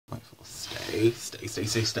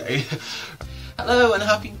stay. Hello and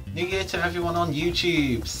happy new year to everyone on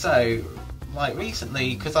YouTube. So, like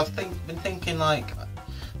recently, because I've been thinking like,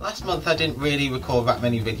 last month I didn't really record that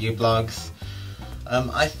many video blogs.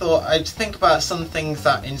 I thought I'd think about some things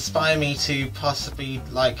that inspire me to possibly,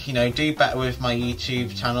 like, you know, do better with my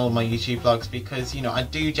YouTube channel, my YouTube blogs, because, you know, I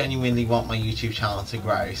do genuinely want my YouTube channel to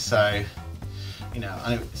grow. So, you know,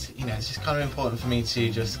 and it's just kind of important for me to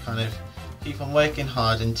just kind of keep on working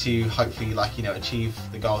hard and to hopefully, like, you know, achieve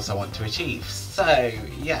the goals I want to achieve. So,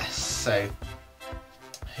 yes, so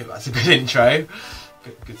I hope that's a good intro.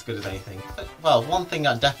 As good as anything. Well, one thing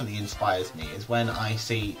that definitely inspires me is when I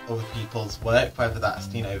see other people's work, whether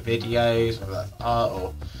that's, you know, videos, whether that's art,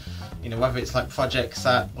 or, you know, whether it's like projects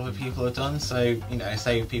that other people have done. So, you know,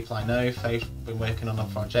 say people I know, if they've been working on a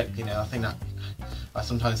project, you know, I think that I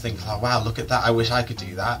sometimes think, oh wow, look at that, I wish I could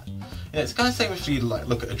do that. You know, it's kind of the same if you like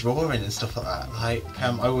look at a drawing and stuff like that. Like,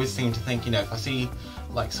 I always seem to think, you know, if I see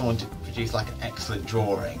like someone produce like an excellent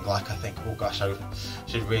drawing, like I think, oh gosh, I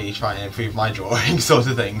should really try and improve my drawing, sort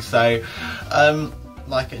of thing. So,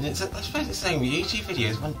 like, and I suppose it's the same with YouTube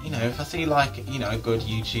videos. When, you know, if I see like, you know, a good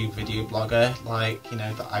YouTube video blogger, like, you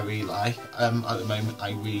know, that I really like, at the moment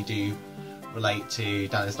I really do relate to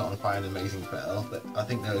Dan Is Not on Fire and Amazing Phil, but I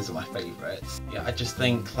think those are my favourites. Yeah, I just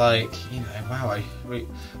think, like, you know, wow,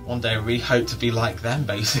 one day I really hope to be like them,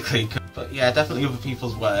 basically. But yeah, definitely other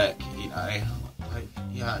people's work, you know, like,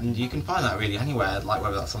 yeah, and you can find that really anywhere, like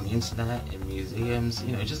whether that's on the internet, in museums,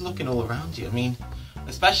 you know, just looking all around you. I mean,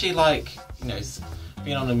 especially like, you know,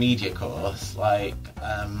 being on a media course, like,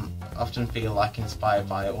 I often feel like inspired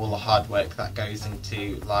by all the hard work that goes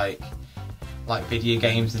into like video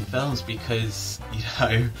games and films, because, you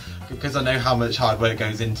know, because I know how much hard work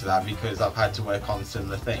goes into that, because I've had to work on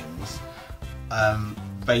similar things.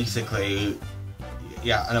 Basically,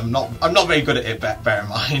 yeah, and I'm not very good at it, bear in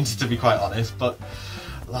mind, to be quite honest, but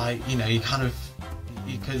like, you know, you kind of,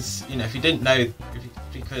 because, you know, if you didn't know,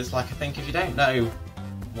 because like I think if you don't know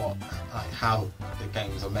what, like, how the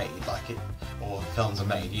games are made, like it, or films are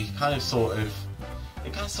made, you kind of sort of,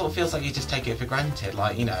 it kind of sort of feels like you just take it for granted.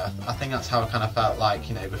 Like, you know, I think that's how I kind of felt like,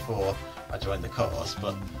 you know, before I joined the course,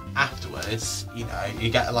 but afterwards, you know, you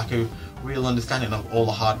get like a real understanding of all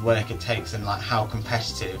the hard work it takes and like how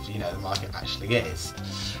competitive, you know, the market actually is.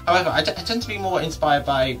 However, I tend to be more inspired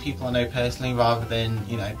by people I know personally rather than,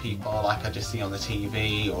 you know, people like I just see on the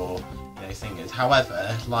TV or, you know, singers.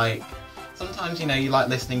 However, like, sometimes, you know, you like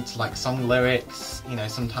listening to like song lyrics, you know,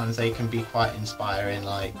 sometimes they can be quite inspiring,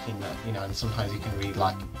 like, you know, and sometimes you can really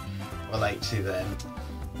like relate to them.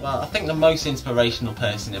 Well, I think the most inspirational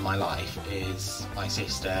person in my life is my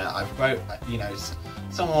sister. You know,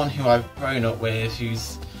 someone who I've grown up with,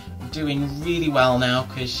 who's doing really well now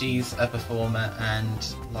because she's a performer,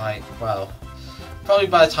 and like, well, probably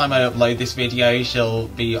by the time I upload this video she'll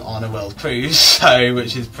be on a world cruise, so,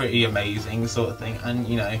 which is pretty amazing, sort of thing. And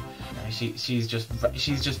you know, she's just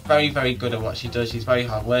very, very good at what she does. She's very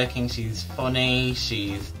hardworking, she's funny,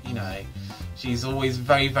 she's, you know, she's always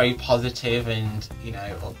very, very positive and, you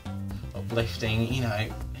know, uplifting, you know,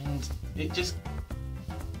 and it just,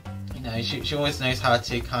 you know, she always knows how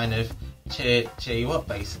to kind of cheer you up,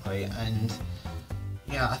 basically. And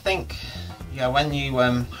yeah, I think, yeah, when you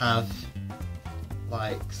have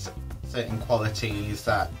like certain qualities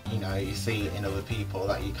that, you know, you see in other people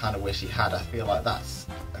that you kind of wish you had, I feel like that's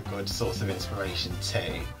a good source of inspiration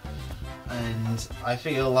too. And I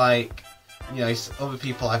feel like, you know, other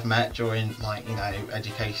people I've met during, like, you know,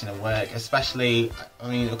 education and work, especially, I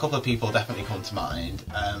mean, a couple of people definitely come to mind.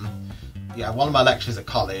 Yeah, one of my lecturers at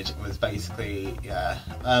college was basically, yeah,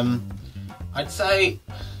 I'd say,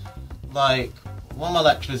 like, one of my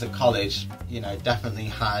lecturers at college, you know, definitely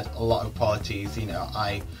had a lot of qualities, you know,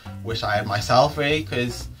 I wish I had myself, really,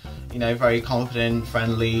 because, you know, very confident,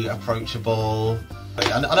 friendly, approachable.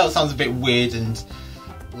 I know it sounds a bit weird and,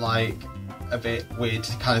 like, a bit weird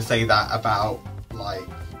to kind of say that about, like,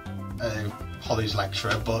 a college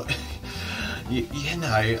lecturer, but you know,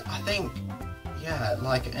 I think, yeah,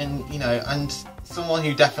 like, and, you know, and someone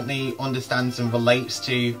who definitely understands and relates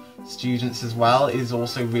to students as well is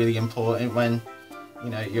also really important when, you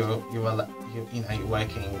know, you're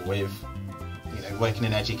working with, you know, working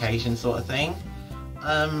in education, sort of thing.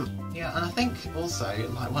 Yeah, and I think also,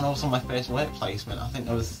 like, when I was on my first work placement, I think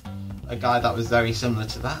there was a guy that was very similar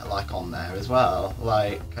to that, like, on there as well.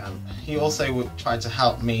 Like, he also tried to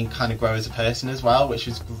help me kind of grow as a person as well, which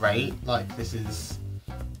was great. Like, this is,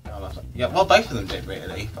 yeah, well, both of them did,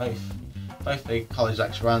 really. Both the college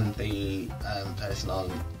lecturer and the person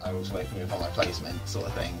I was working with on my placement, sort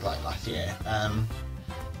of thing, like last year.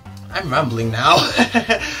 I'm rambling now.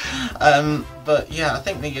 But yeah, I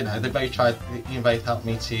think that, you know, they both tried, you know, both helped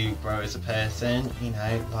me to grow as a person, you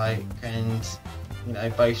know, like, and, you know,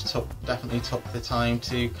 both definitely took the time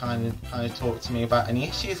to kind of talk to me about any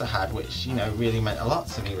issues I had, which, you know, really meant a lot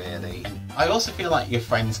to me, really. And I also feel like your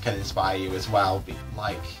friends can inspire you as well,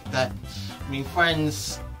 like that. I mean,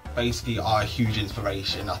 friends basically are a huge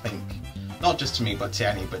inspiration, I think, not just to me but to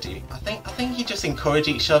anybody. I think you just encourage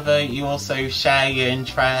each other. You also share your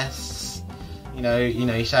interests. You know,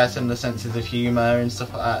 you share similar senses of humour and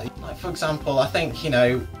stuff like that. Like, for example, I think, you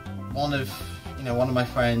know, one of my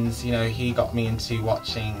friends, you know, he got me into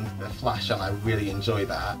watching The Flash, and I really enjoy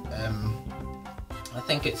that. I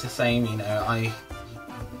think it's the same, you know,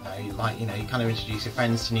 you kind of introduce your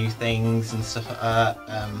friends to new things and stuff like that.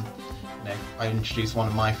 You know, I introduced one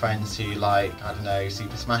of my friends to, like, I don't know,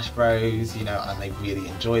 Super Smash Bros, you know, and they really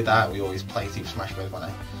enjoy that. We always play Super Smash Bros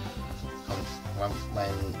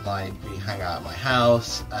when like we hang out at my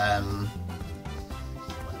house. One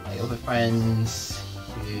of my other friends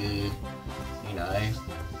who, you know,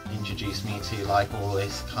 introduced me to, like, all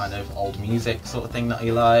this kind of old music sort of thing that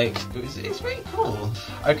he liked. It's really cool.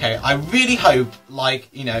 Okay, I really hope, like,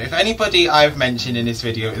 you know, if anybody I've mentioned in this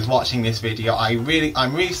video is watching this video, I'm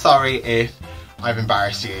really sorry if I've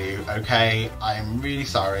embarrassed you, okay? I'm really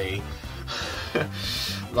sorry.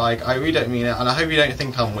 Like, I really don't mean it, and I hope you don't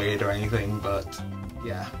think I'm weird or anything, but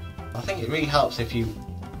yeah. I think it really helps if you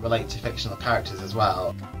relate to fictional characters as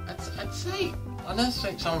well. I'd say, I know this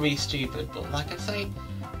makes sound really stupid, but, like, I'd say,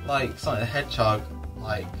 like, Sonic the Hedgehog,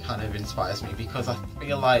 like, kind of inspires me, because I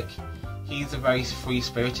feel like he's a very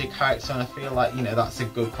free-spirited character, and I feel like, you know, that's a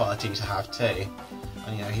good quality to have too.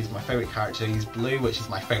 And, you know, he's my favourite character. He's blue, which is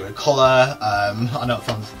my favourite colour. I know it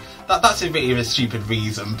sounds, that's a bit of a stupid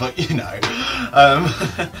reason, but, you know.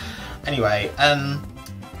 Anyway,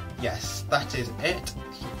 yes, that is it.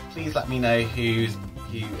 Please let me know who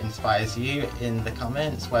inspires you in the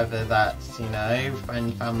comments, whether that's, you know,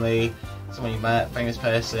 friend, family, someone you met, famous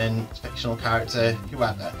person, fictional character,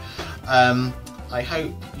 whoever. I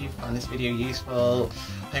hope you found this video useful.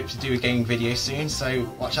 Hope to do a gaming video soon, so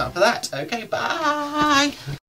watch out for that. Okay, bye!